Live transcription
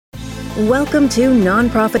Welcome to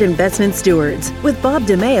Nonprofit Investment Stewards with Bob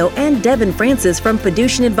DeMeo and Devin Francis from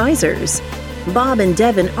Fiducian Advisors. Bob and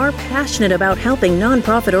Devin are passionate about helping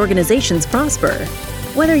nonprofit organizations prosper.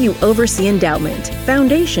 Whether you oversee endowment,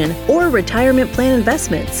 foundation, or retirement plan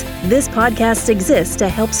investments, this podcast exists to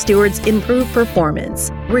help stewards improve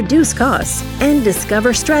performance, reduce costs, and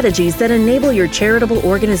discover strategies that enable your charitable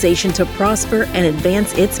organization to prosper and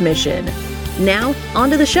advance its mission. Now, on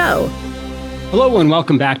to the show. Hello and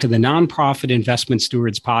welcome back to the Nonprofit Investment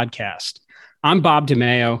Stewards podcast. I'm Bob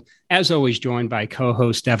DeMeo, as always joined by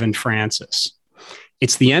co-host Devin Francis.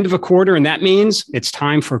 It's the end of a quarter, and that means it's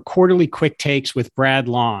time for quarterly quick takes with Brad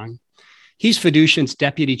Long. He's Fiducian's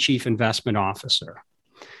Deputy Chief Investment Officer.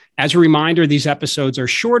 As a reminder, these episodes are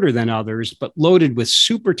shorter than others, but loaded with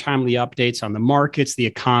super timely updates on the markets, the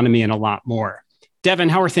economy, and a lot more. Devin,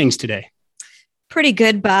 how are things today? Pretty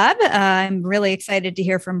good, Bob. I'm really excited to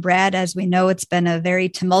hear from Brad. As we know, it's been a very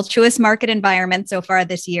tumultuous market environment so far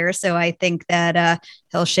this year. So I think that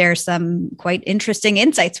he'll share some quite interesting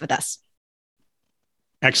insights with us.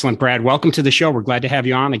 Excellent, Brad. Welcome to the show. We're glad to have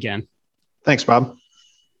you on again. Thanks, Bob.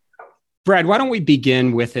 Brad, why don't we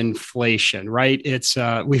begin with inflation, right?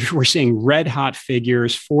 We're seeing red hot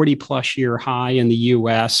figures, 40 plus year high in the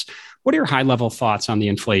US. What are your high level thoughts on the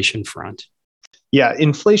inflation front? Yeah,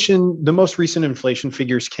 inflation, the most recent inflation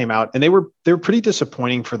figures came out and they were pretty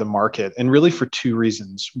disappointing for the market, and really for two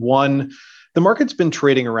reasons. One, the market's been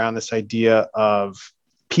trading around this idea of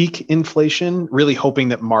peak inflation, really hoping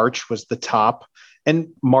that March was the top. And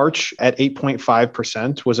March at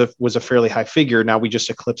 8.5% was a fairly high figure. Now we just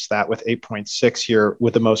eclipsed that with 8.6 here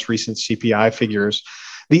with the most recent CPI figures.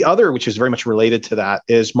 The other, which is very much related to that,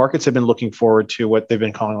 is markets have been looking forward to what they've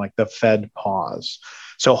been calling like the Fed pause.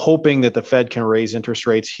 So hoping that the Fed can raise interest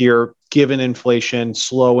rates here, given inflation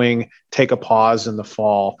slowing, take a pause in the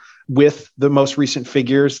fall. With the most recent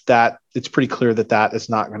figures, that it's pretty clear that that is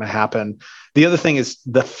not going to happen. The other thing is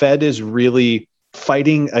the Fed is really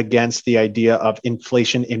fighting against the idea of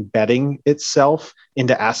inflation embedding itself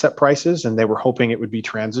into asset prices, and they were hoping it would be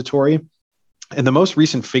transitory. And the most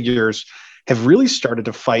recent figures have really started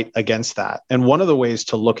to fight against that. And one of the ways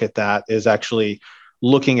to look at that is actually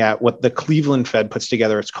looking at what the Cleveland Fed puts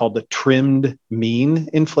together. It's called the trimmed mean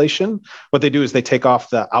inflation. What they do is they take off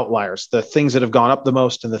the outliers, the things that have gone up the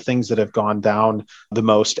most and the things that have gone down the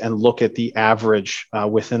most, and look at the average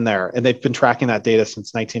within there. And they've been tracking that data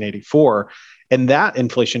since 1984. And that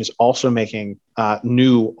inflation is also making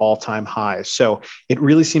new all-time highs. So it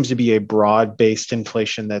really seems to be a broad-based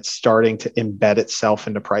inflation that's starting to embed itself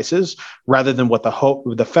into prices, rather than what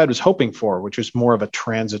the Fed was hoping for, which was more of a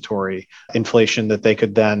transitory inflation that they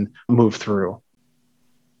could then move through.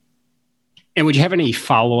 And would you have any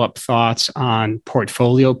follow-up thoughts on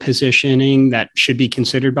portfolio positioning that should be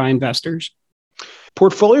considered by investors?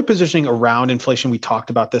 Portfolio positioning around inflation, we talked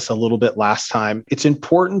about this a little bit last time. It's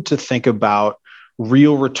important to think about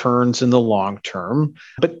real returns in the long term,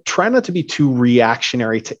 but try not to be too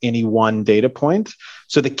reactionary to any one data point.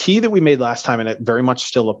 So the key that we made last time, and it very much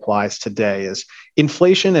still applies today, is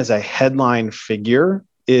inflation as a headline figure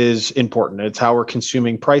is important. It's how we're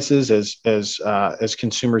consuming prices as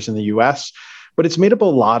consumers in the US. But it's made up a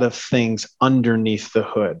lot of things underneath the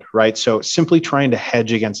hood, right? So simply trying to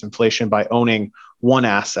hedge against inflation by owning one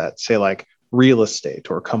asset, say like real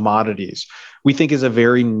estate or commodities, we think is a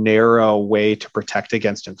very narrow way to protect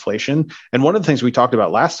against inflation. And one of the things we talked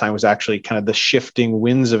about last time was actually kind of the shifting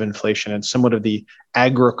winds of inflation and somewhat of the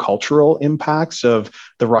agricultural impacts of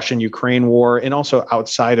the Russian-Ukraine war, and also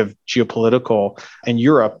outside of geopolitical and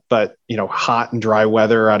Europe, but hot and dry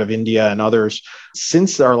weather out of India and others.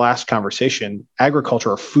 Since our last conversation,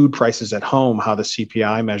 agriculture or food prices at home, how the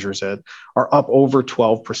CPI measures it, are up over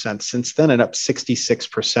 12% since then, and up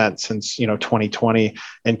 66% since 2020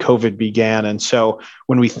 and COVID began. And so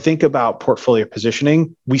when we think about portfolio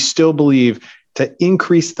positioning, we still believe to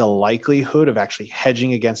increase the likelihood of actually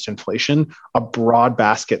hedging against inflation, a broad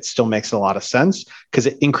basket still makes a lot of sense, because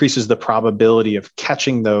it increases the probability of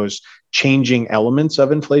catching those changing elements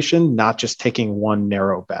of inflation, not just taking one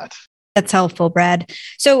narrow bet. That's helpful, Brad.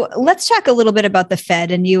 So let's talk a little bit about the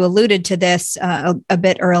Fed. And you alluded to this a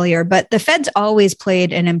bit earlier, but the Fed's always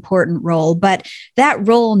played an important role, but that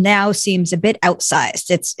role now seems a bit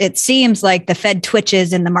outsized. It seems like the Fed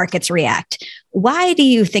twitches and the markets react. Why do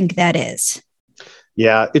you think that is?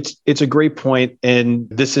 Yeah, it's a great point. And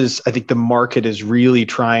this is, I think the market is really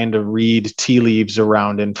trying to read tea leaves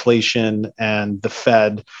around inflation and the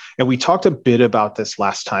Fed. And we talked a bit about this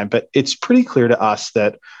last time, but it's pretty clear to us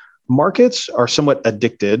that markets are somewhat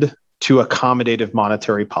addicted to accommodative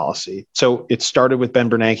monetary policy. So it started with Ben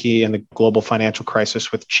Bernanke and the global financial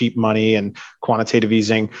crisis with cheap money and quantitative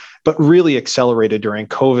easing, but really accelerated during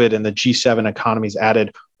COVID, and the G7 economies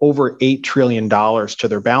added over $8 trillion to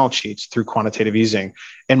their balance sheets through quantitative easing.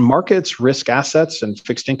 And markets, risk assets, and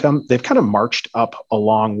fixed income, they've kind of marched up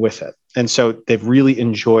along with it. And so they've really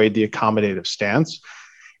enjoyed the accommodative stance.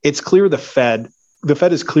 It's clear the Fed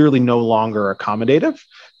is clearly no longer accommodative.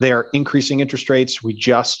 They are increasing interest rates. We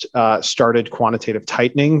just started quantitative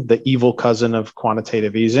tightening, the evil cousin of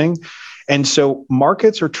quantitative easing. And so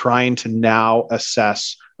markets are trying to now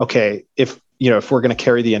assess, okay, if we're going to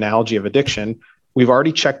carry the analogy of addiction, we've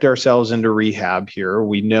already checked ourselves into rehab here.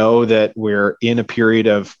 We know that we're in a period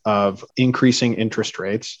of increasing interest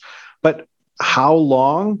rates, but how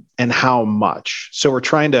long and how much? So we're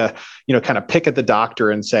trying to, kind of pick at the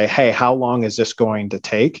doctor and say, hey, how long is this going to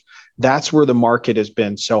take? That's where the market has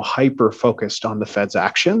been so hyper focused on the Fed's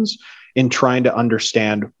actions in trying to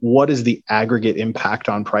understand what is the aggregate impact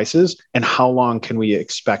on prices and how long can we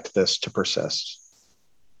expect this to persist?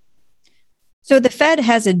 So the Fed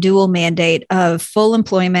has a dual mandate of full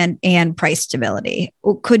employment and price stability.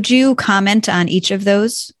 Could you comment on each of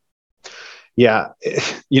those? Yeah,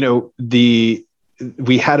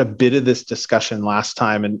 we had a bit of this discussion last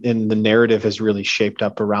time, and the narrative has really shaped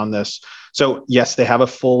up around this. So yes, they have a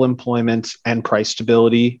full employment and price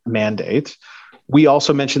stability mandate. We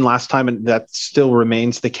also mentioned last time, and that still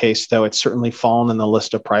remains the case, though it's certainly fallen in the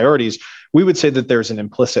list of priorities. We would say that there's an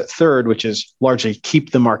implicit third, which is largely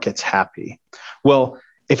keep the markets happy. Well,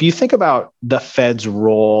 if you think about the Fed's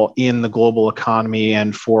role in the global economy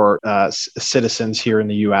and for citizens here in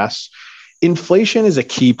the US, inflation is a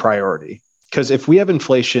key priority. Because if we have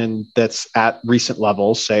inflation that's at recent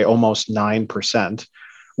levels, say almost 9%,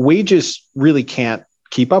 wages really can't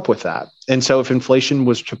keep up with that. And so if inflation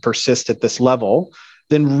was to persist at this level,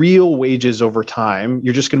 then real wages over time,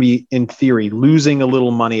 you're just going to be, in theory, losing a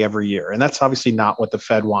little money every year. And that's obviously not what the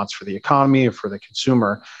Fed wants for the economy or for the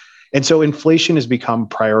consumer. And so inflation has become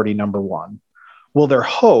priority number one. Well, their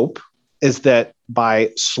hope is that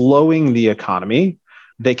by slowing the economy,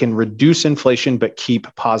 they can reduce inflation, but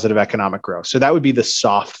keep positive economic growth. So that would be the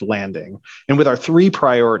soft landing. And with our three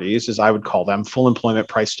priorities, as I would call them, full employment,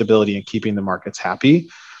 price stability, and keeping the markets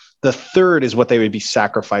happy, the third is what they would be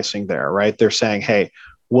sacrificing there, right? They're saying, hey,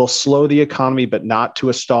 we'll slow the economy, but not to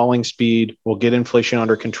a stalling speed. We'll get inflation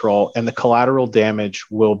under control, and the collateral damage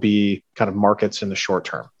will be kind of markets in the short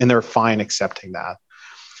term. And they're fine accepting that.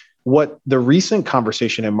 What the recent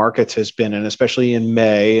conversation in markets has been, and especially in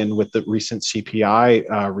May and with the recent CPI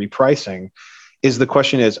repricing, is the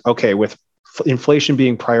question is, okay, with inflation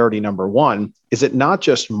being priority number one, is it not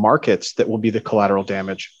just markets that will be the collateral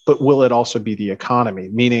damage, but will it also be the economy?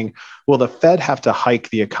 Meaning, will the Fed have to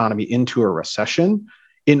hike the economy into a recession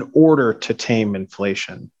in order to tame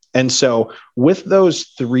inflation? And so with those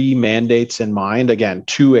three mandates in mind, again,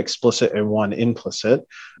 two explicit and one implicit,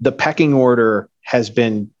 the pecking order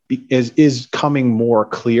is coming more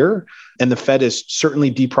clear. And the Fed has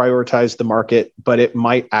certainly deprioritized the market, but it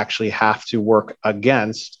might actually have to work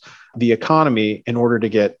against the economy in order to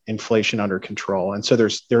get inflation under control. And so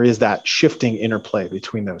there is that shifting interplay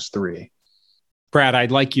between those three. Brad,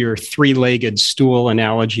 I'd like your three-legged stool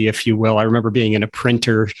analogy, if you will. I remember being in a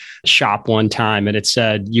printer shop one time and it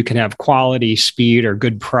said, you can have quality, speed, or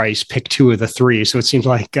good price, pick two of the three. So it seems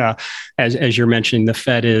like, as you're mentioning, the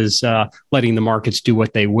Fed is letting the markets do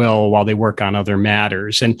what they will while they work on other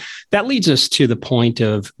matters. And that leads us to the point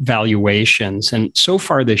of valuations. And so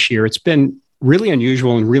far this year, it's been really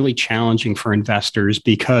unusual and really challenging for investors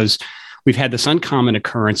because we've had this uncommon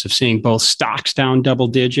occurrence of seeing both stocks down double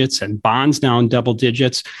digits and bonds down double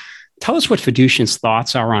digits. Tell us what Fiducian's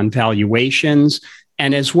thoughts are on valuations.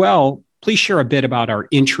 And as well, please share a bit about our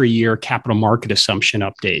intra-year capital market assumption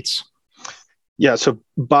updates. Yeah, so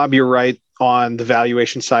Bob, you're right on the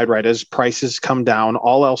valuation side, right? As prices come down,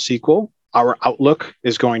 all else equal, our outlook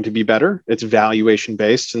is going to be better. It's valuation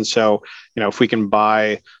based. And so, if we can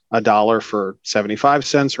buy $1 for 75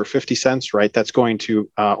 cents or 50 cents, right, that's going to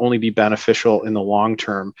only be beneficial in the long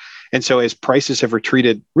term. And so as prices have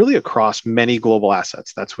retreated really across many global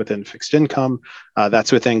assets, that's within fixed income,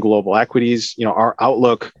 that's within global equities, our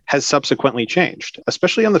outlook has subsequently changed,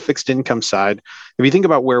 especially on the fixed income side. If you think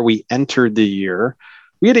about where we entered the year,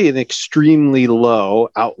 we had an extremely low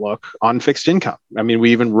outlook on fixed income. I mean,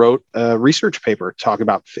 we even wrote a research paper talking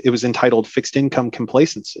about, it was entitled Fixed Income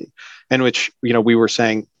Complacency, in which, we were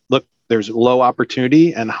saying, look, there's low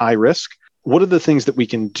opportunity and high risk. What are the things that we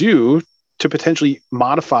can do to potentially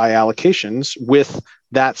modify allocations with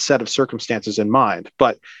that set of circumstances in mind?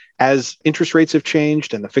 But As interest rates have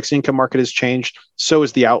changed and the fixed income market has changed, so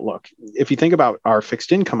is the outlook. If you think about our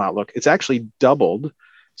fixed income outlook, it's actually doubled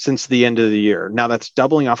since the end of the year. Now that's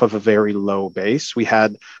doubling off of a very low base. We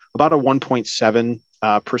had about a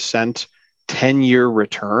 1.7% 10-year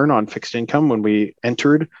return on fixed income when we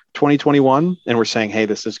entered 2021. And we're saying, hey,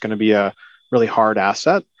 this is going to be a really hard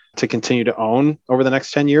asset to continue to own over the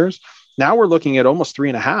next 10 years. Now we're looking at almost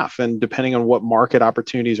 3.5, and depending on what market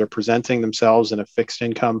opportunities are presenting themselves and if fixed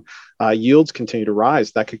income yields continue to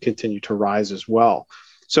rise, that could continue to rise as well.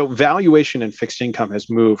 So valuation in fixed income has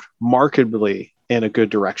moved markedly in a good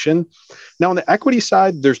direction. Now on the equity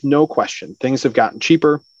side, there's no question things have gotten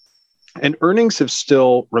cheaper, and earnings have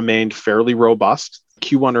still remained fairly robust.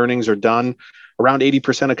 Q1 earnings are done. Around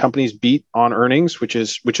 80% of companies beat on earnings, which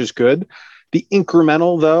is good. The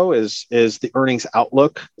incremental, though, is the earnings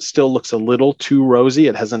outlook still looks a little too rosy.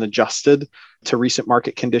 It hasn't adjusted to recent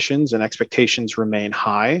market conditions, and expectations remain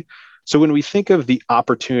high. So when we think of the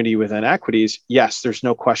opportunity within equities, yes, there's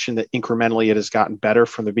no question that incrementally it has gotten better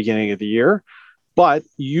from the beginning of the year. But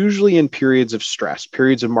usually in periods of stress,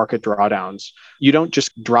 periods of market drawdowns, you don't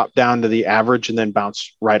just drop down to the average and then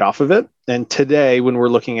bounce right off of it. And today, when we're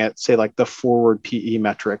looking at, say, like the forward PE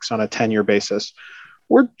metrics on a 10-year basis,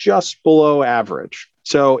 we're just below average.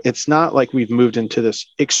 So it's not like we've moved into this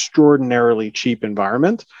extraordinarily cheap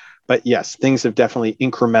environment. But yes, things have definitely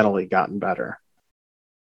incrementally gotten better.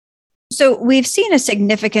 So we've seen a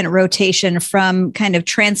significant rotation from kind of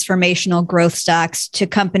transformational growth stocks to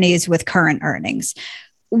companies with current earnings.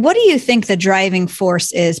 What do you think the driving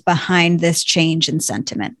force is behind this change in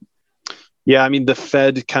sentiment? Yeah, I mean, the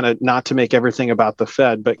Fed, kind of not to make everything about the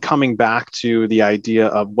Fed, but coming back to the idea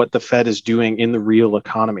of what the Fed is doing in the real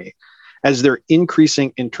economy. As they're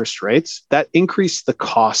increasing interest rates, that increased the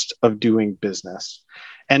cost of doing business.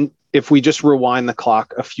 And if we just rewind the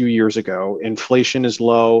clock a few years ago, inflation is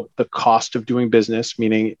low, the cost of doing business,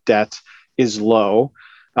 meaning debt, is low.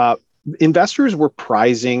 Investors were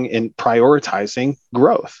pricing and prioritizing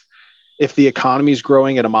growth. If the economy is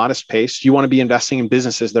growing at a modest pace, you want to be investing in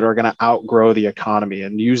businesses that are going to outgrow the economy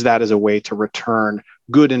and use that as a way to return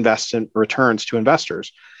good investment returns to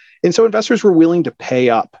investors. And so investors were willing to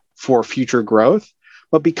pay up for future growth.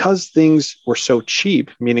 But because things were so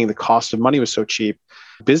cheap, meaning the cost of money was so cheap,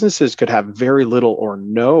 businesses could have very little or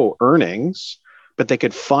no earnings, but they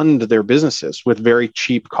could fund their businesses with very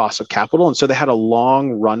cheap costs of capital. And so they had a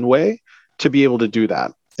long runway to be able to do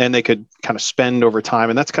that. And they could kind of spend over time.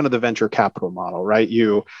 And that's kind of the venture capital model, right?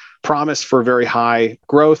 You promise for very high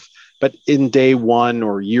growth, but in day one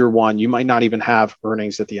or year one, you might not even have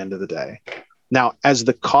earnings at the end of the day. Now, as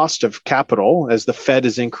the cost of capital, as the Fed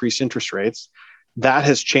has increased interest rates, that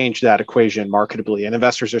has changed that equation marketably. And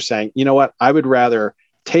investors are saying, you know what, I would rather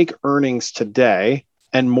take earnings today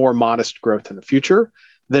and more modest growth in the future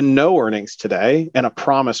than no earnings today and a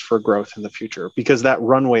promise for growth in the future, because that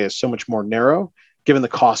runway is so much more narrow, given the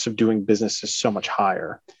cost of doing business is so much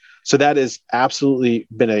higher. So that has absolutely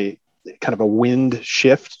been a kind of a wind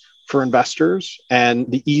shift for investors. And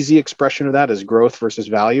the easy expression of that is growth versus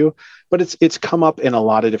value. But it's come up in a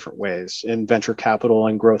lot of different ways in venture capital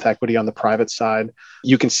and growth equity on the private side.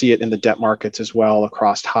 You can see it in the debt markets as well,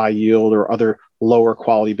 across high yield or other lower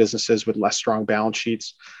quality businesses with less strong balance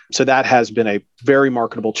sheets. So that has been a very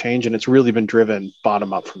marketable change, and it's really been driven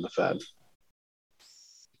bottom up from the Fed.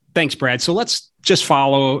 Thanks, Brad. So let's just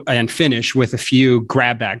follow and finish with a few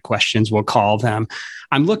grab bag questions, we'll call them.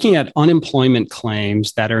 I'm looking at unemployment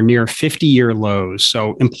claims that are near 50-year lows.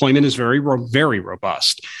 So employment is very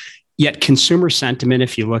robust. Yet consumer sentiment,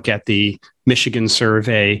 if you look at the Michigan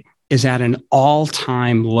survey, is at an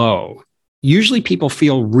all-time low. Usually people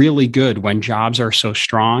feel really good when jobs are so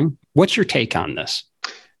strong. What's your take on this?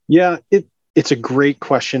 Yeah, it's a great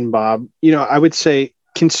question, Bob. I would say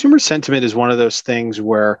consumer sentiment is one of those things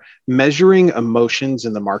where measuring emotions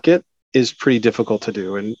in the market is pretty difficult to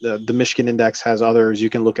do. And the Michigan Index has others. You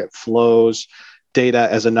can look at flows data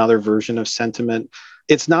as another version of sentiment.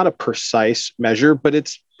 It's not a precise measure, but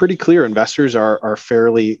it's pretty clear investors are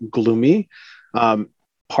fairly gloomy.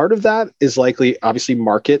 Part of that is likely, obviously,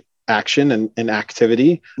 market action and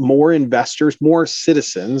activity. More investors, more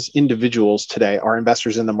citizens, individuals today are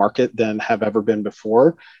investors in the market than have ever been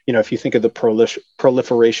before. If you think of the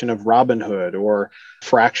proliferation of Robinhood or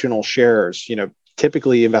fractional shares,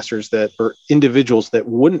 typically investors that or individuals that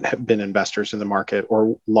wouldn't have been investors in the market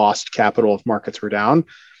or lost capital if markets were down,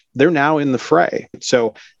 they're now in the fray.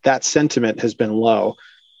 So that sentiment has been low.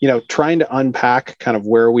 Trying to unpack kind of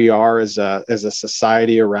where we are as a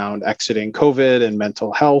society around exiting COVID and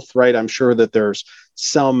mental health, right? I'm sure that there's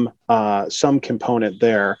some component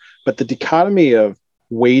there, but the dichotomy of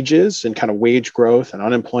wages and kind of wage growth and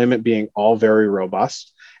unemployment being all very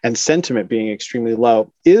robust and sentiment being extremely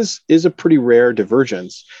low is a pretty rare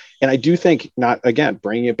divergence. And I do think, not again,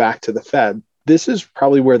 bringing it back to the Fed, this is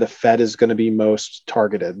probably where the Fed is going to be most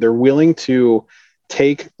targeted. They're willing to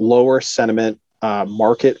take lower sentiment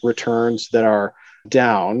market returns that are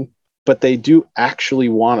down, but they do actually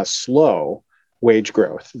want to slow wage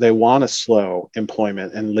growth. They want to slow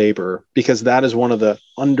employment and labor because that is one of the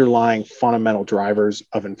underlying fundamental drivers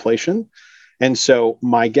of inflation. And so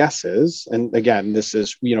my guess is, and again, this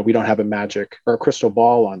is, we don't have a magic or a crystal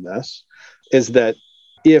ball on this, is that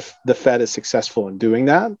if the Fed is successful in doing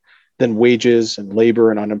that, then wages and labor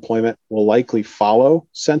and unemployment will likely follow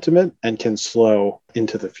sentiment and can slow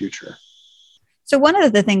into the future. So one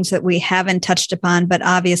of the things that we haven't touched upon, but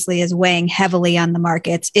obviously is weighing heavily on the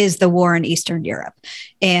markets, is the war in Eastern Europe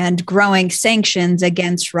and growing sanctions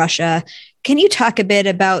against Russia. Can you talk a bit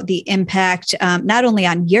about the impact, not only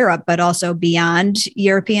on Europe, but also beyond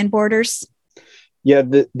European borders? Yeah,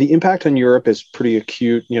 the impact on Europe is pretty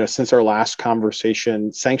acute. Since our last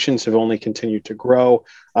conversation, sanctions have only continued to grow.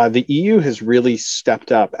 The EU has really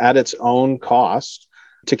stepped up at its own cost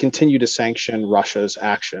to continue to sanction Russia's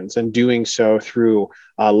actions, and doing so through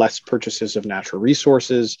less purchases of natural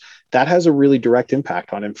resources. That has a really direct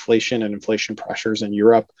impact on inflation and inflation pressures in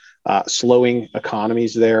Europe, slowing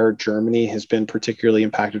economies there. Germany has been particularly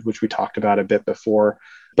impacted, which we talked about a bit before.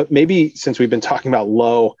 But maybe since we've been talking about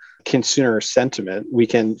low consumer sentiment, we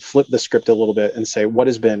can flip the script a little bit and say what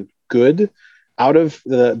has been good out of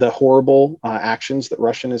the horrible actions that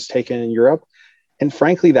Russia has taken in Europe. And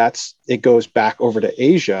frankly, it goes back over to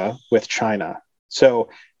Asia with China. So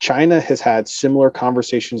China has had similar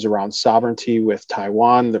conversations around sovereignty with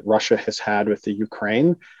Taiwan that Russia has had with the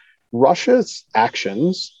Ukraine. Russia's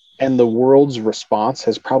actions and the world's response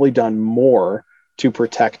has probably done more to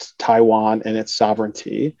protect Taiwan and its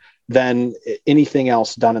sovereignty than anything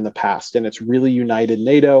else done in the past. And it's really united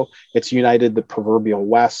NATO. It's united the proverbial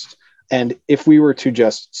West. And if we were to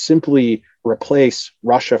just simply replace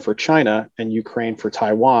Russia for China and Ukraine for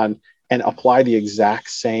Taiwan and apply the exact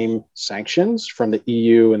same sanctions from the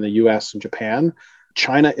EU and the US and Japan,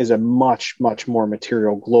 China is a much, much more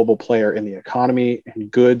material global player in the economy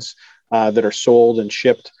and goods that are sold and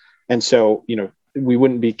shipped. And so, we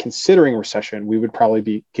wouldn't be considering recession. We would probably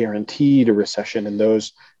be guaranteed a recession in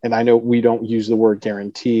those. And I know we don't use the word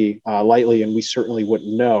guarantee lightly, and we certainly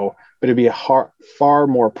wouldn't know, but it'd be far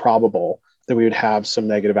more probable that we would have some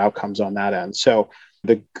negative outcomes on that end. So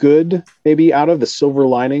the good maybe out of the silver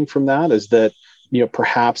lining from that is that,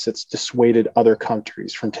 perhaps it's dissuaded other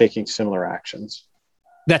countries from taking similar actions.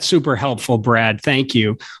 That's super helpful, Brad. Thank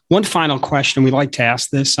you. One final question. We like to ask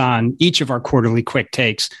this on each of our quarterly quick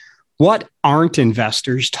takes. What aren't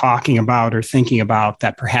investors talking about or thinking about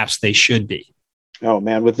that perhaps they should be? Oh,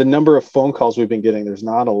 man, with the number of phone calls we've been getting, there's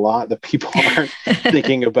not a lot that people aren't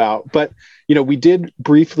thinking about. But, we did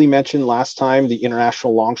briefly mention last time the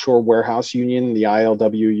International Longshore Warehouse Union, the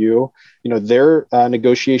ILWU. Their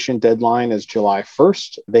negotiation deadline is July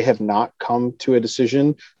 1st. They have not come to a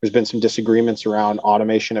decision. There's been some disagreements around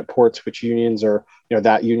automation at ports, which unions are,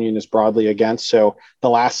 that union is broadly against. So the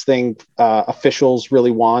last thing officials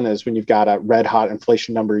really want is when you've got a red hot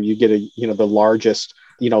inflation number, you get the largest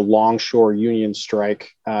longshore union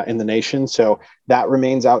strike in the nation. So that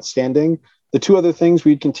remains outstanding. The two other things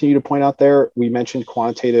we'd continue to point out there, we mentioned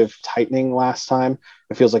quantitative tightening last time.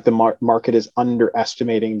 It feels like the market is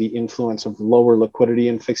underestimating the influence of lower liquidity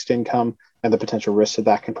in fixed income and the potential risks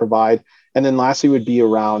that can provide. And then lastly would be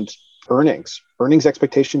around earnings. Earnings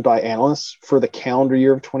expectation by analysts for the calendar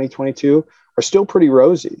year of 2022 are still pretty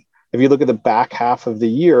rosy. If you look at the back half of the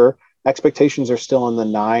year, expectations are still in the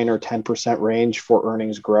 9 or 10% range for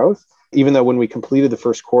earnings growth, even though when we completed the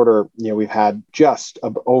first quarter, we've had just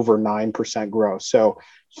over 9% growth. So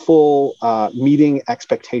full meeting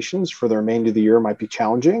expectations for the remainder of the year might be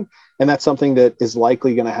challenging. And that's something that is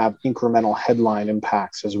likely going to have incremental headline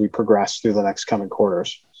impacts as we progress through the next coming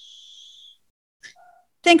quarters.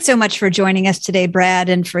 Thanks so much for joining us today, Brad,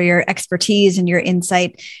 and for your expertise and your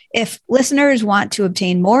insight. If listeners want to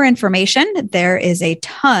obtain more information, there is a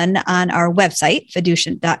ton on our website,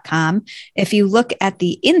 Fiducient.com. If you look at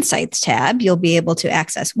the Insights tab, you'll be able to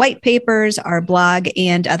access white papers, our blog,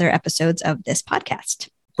 and other episodes of this podcast.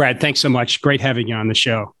 Brad, thanks so much. Great having you on the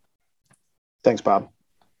show. Thanks, Bob.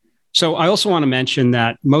 So I also want to mention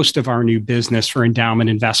that most of our new business for endowment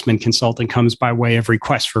investment consulting comes by way of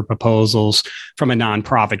requests for proposals from a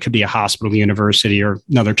nonprofit, could be a hospital, university, or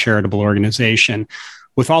another charitable organization.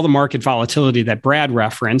 With all the market volatility that Brad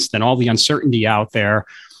referenced and all the uncertainty out there,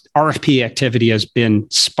 RFP activity has been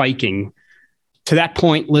spiking. To that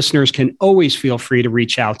point, listeners can always feel free to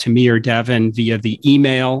reach out to me or Devin via the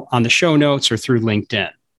email on the show notes or through LinkedIn.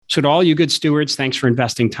 So to all you good stewards, thanks for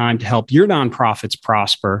investing time to help your nonprofits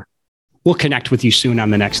prosper. We'll connect with you soon on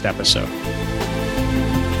the next episode.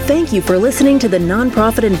 Thank you for listening to the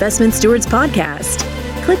Nonprofit Investment Stewards Podcast.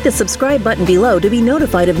 Click the subscribe button below to be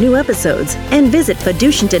notified of new episodes and visit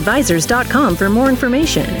fiducientadvisors.com for more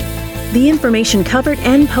information. The information covered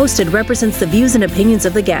and posted represents the views and opinions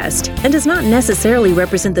of the guest and does not necessarily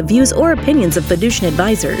represent the views or opinions of Fiducient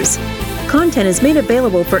Advisors. Content is made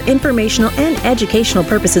available for informational and educational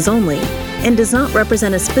purposes only and does not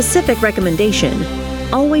represent a specific recommendation.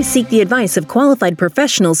 Always seek the advice of qualified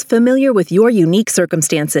professionals familiar with your unique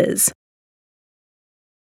circumstances.